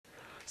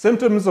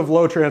Symptoms of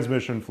low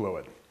transmission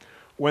fluid.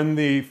 When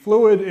the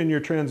fluid in your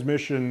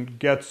transmission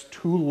gets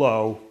too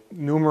low,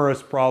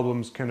 numerous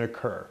problems can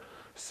occur.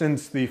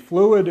 Since the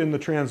fluid in the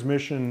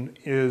transmission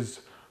is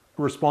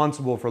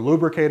responsible for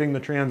lubricating the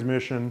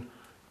transmission,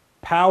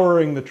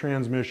 powering the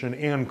transmission,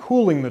 and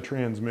cooling the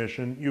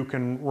transmission, you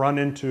can run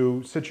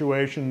into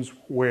situations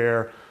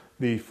where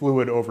the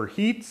fluid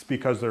overheats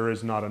because there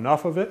is not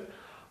enough of it,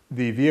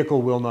 the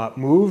vehicle will not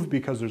move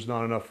because there's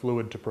not enough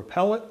fluid to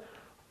propel it,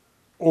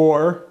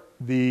 or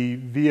the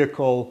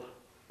vehicle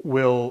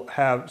will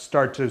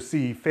start to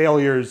see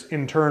failures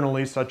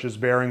internally, such as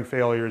bearing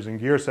failures and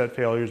gear set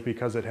failures,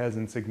 because it has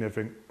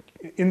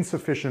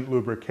insufficient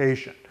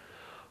lubrication.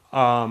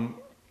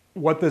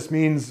 What this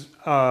means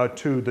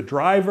to the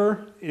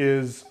driver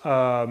is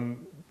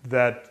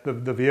that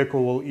the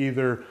vehicle will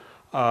either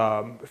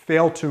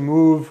fail to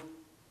move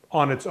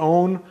on its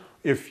own.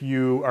 If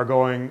you are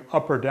going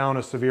up or down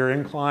a severe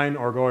incline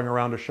or going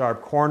around a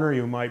sharp corner,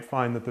 you might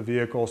find that the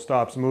vehicle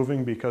stops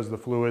moving because the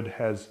fluid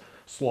has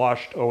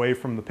sloshed away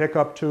from the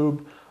pickup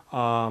tube.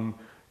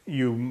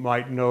 You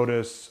might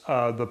notice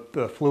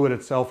the fluid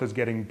itself is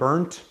getting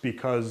burnt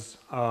because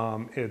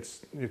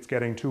it's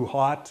getting too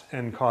hot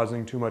and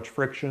causing too much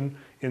friction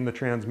in the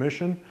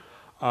transmission.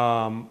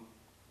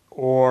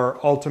 Or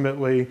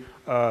ultimately,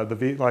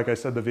 like I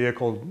said, the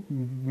vehicle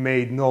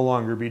may no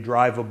longer be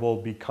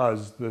drivable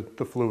because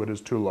the fluid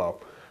is too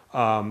low.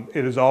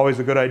 It is always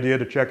a good idea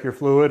to check your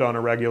fluid on a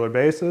regular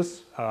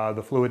basis.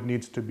 The fluid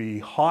needs to be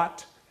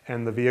hot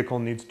and the vehicle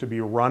needs to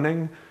be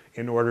running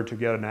in order to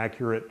get an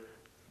accurate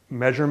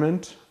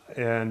measurement,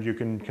 and you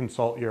can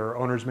consult your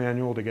owner's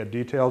manual to get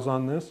details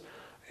on this.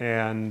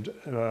 And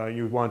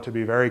you want to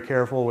be very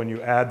careful when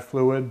you add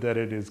fluid that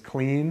it is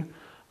clean,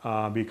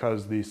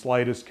 because the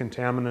slightest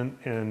contaminant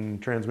in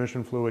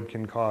transmission fluid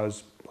can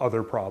cause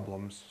other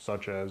problems,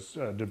 such as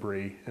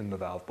debris in the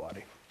valve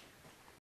body.